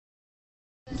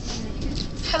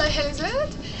Hello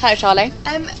Helenswood. Hello Charlie.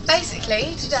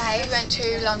 Basically today we went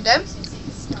to London,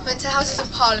 went to the Houses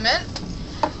of Parliament,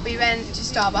 we went to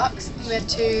Starbucks, we went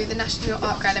to the National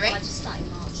Art Gallery.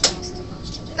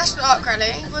 National Art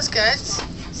Gallery was good.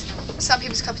 Some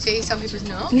people's cup of tea, some people's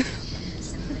not.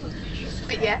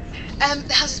 But yeah,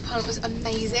 the House of Parliament was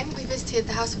amazing. We visited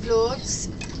the House of Lords,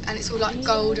 and it's all like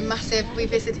gold and massive. We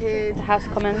visited The House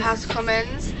of Commons. the House of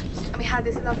Commons, and we had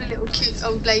this lovely little cute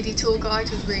old lady tour guide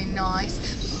who was really nice.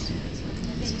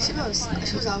 She was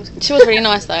old. She was really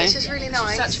nice though. She was really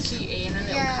nice. Such a cutie in a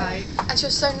little coat. And she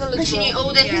was so knowledgeable. She knew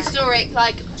all the historic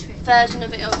version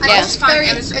of it all. And Yeah.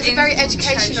 it was very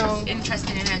educational.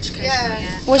 Interesting and educational.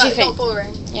 Yeah. What do you Like, think? Not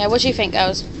boring. Yeah, what do you think,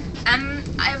 girls?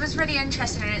 I was really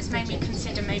interested and it's made me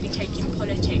consider maybe taking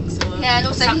politics or Yeah, and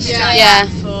also something history. like Yeah.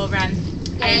 that for Yeah, it's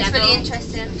A-level. really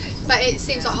interesting. But it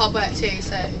seems like hard work too,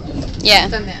 so Yeah.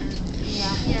 done it.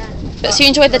 Yeah. But so you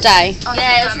enjoyed the day?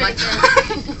 Yeah, it was really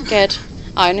good. Good.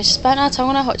 Oh, and it's just burnt our tongue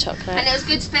on a hot chocolate. And it was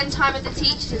good to spend time with the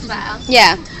teachers as well.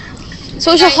 Yeah.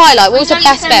 So what was your highlight? What was the best We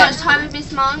don't spend bit? much time with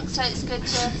Miss Monk, so it's good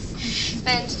to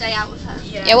spend a day out with her.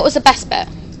 Yeah, what was the best bit?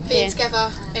 Being Yeah.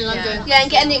 together in London. Yeah, and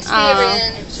getting the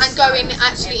experience. And going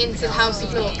actually into the House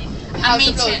of Lords. And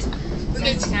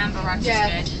meeting Amber Rudd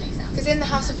Yeah. was good. Because in the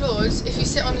House of Lords, if you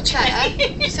sit on a chair,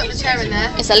 you sit on a chair in there,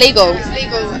 It's illegal. it's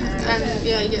legal, and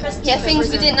yeah, you get Yeah, things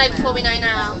we didn't know before we know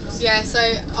now. Yeah,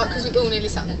 so because we all nearly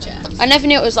sat on a chair. I never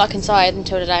knew it was like inside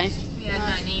until today. Yeah,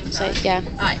 no, neither. So yeah.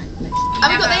 Like, you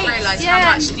Have we got never these? realise Yeah.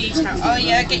 how much detail. Oh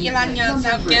yeah, get your lanyards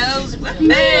out, girls. And we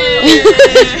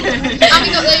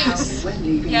got these.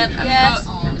 Yeah, and Yeah.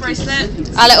 got bracelet.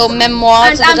 Our little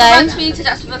memoirs And of the Amber day. tweeted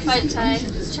us with a photo.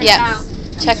 Check Yeah. it out.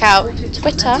 Check out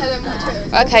Twitter. Tell them what to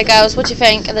do. Okay, girls, what do you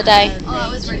think of the day? Oh,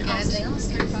 it was really good. It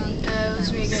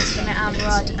was really good to meet Amber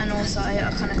Rudd, and also I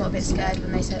kind of got a bit scared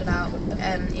when they said about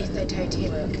if they told to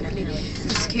hit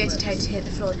the security told to hit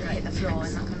the floor, then hit the floor,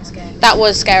 and that kind of scared me. That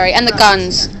was scary. And the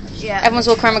guns. Yeah. Everyone's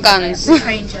walking around with guns. The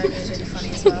train journey was really funny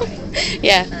as well.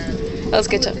 Yeah, that was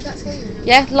good. Did that scare you?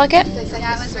 Yeah, like it? Yeah, it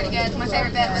was really good. My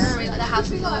favourite bit was really the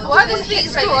House of Lords. Why was it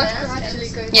so actually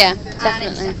good? Yeah, And it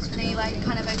definitely. definitely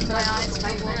kind of opened my eyes to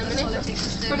what the politics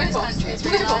is doing in this country. It's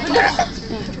really like.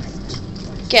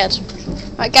 Good.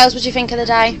 Right, girls, what do you think of the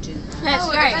day? It's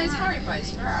great.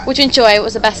 What did you enjoy? What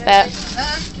was the best bit?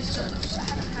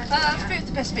 I think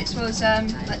the best bits was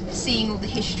like seeing all the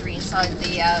history inside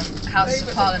the House of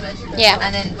Parliament. Yeah.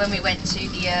 And then when we went to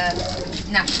the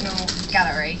National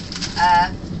Gallery,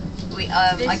 I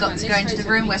got to go into the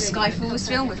room where Skyfall was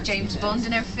filmed with James Bond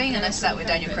and everything, and I sat with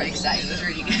Daniel Craig's day. It was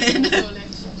really good.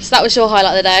 So that was your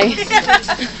highlight of the day?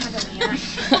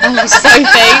 Oh, Sophie.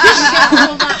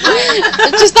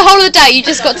 Just the whole of the day, you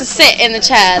just got to sit in the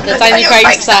chair that Daniel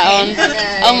Craig sat on.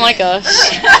 Oh my gosh.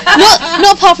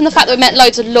 Not apart from the fact that we met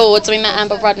loads of lords and we met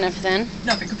Amber Rudd and everything.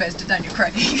 Nothing compares to Daniel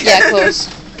Craig. Yeah, of course.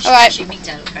 Alright.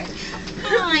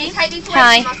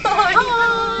 Hi.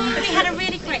 We had a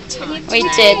really great time. We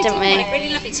did, didn't we?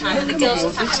 Really lovely time. The girls were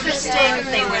fantastic.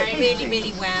 They were really,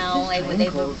 really well. They were there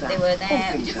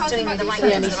doing the right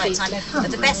things at the right time. But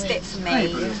the best bit for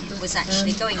me was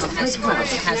actually going to the House of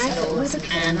Commons, the House of Lords,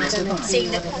 and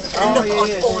seeing the look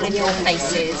on all of your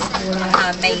faces and how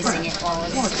amazing it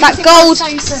was. That gold,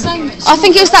 I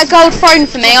think it was that gold throne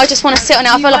for me. I just want to sit on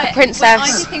it. I feel like a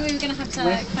princess. think we were going to have to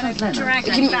kind of drag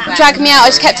You drag me out. I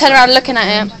just kept turning around looking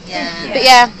at it. Yeah. But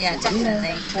yeah, Yeah,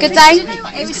 definitely. good day.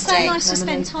 It was so nice to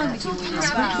spend time with you all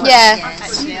as well.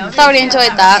 Yeah, thoroughly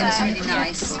enjoyed that. Really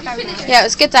nice. Yeah, it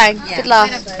was a good day. Good laugh.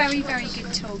 Very, very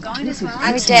good tour guide as well.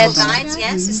 We did. Guides,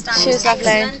 yes, the stand She was lovely.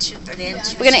 excellent. She was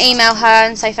brilliant. We're going to email her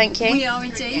and say thank you. We are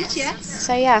indeed, yes.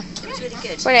 So yeah, It was really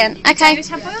good. brilliant. Okay,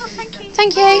 David Haboyle, thank you.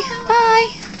 thank you. Bye.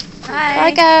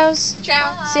 Bye, girls.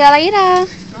 Ciao. See you later.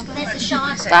 There's the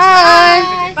shot.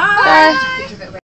 Bye. Bye.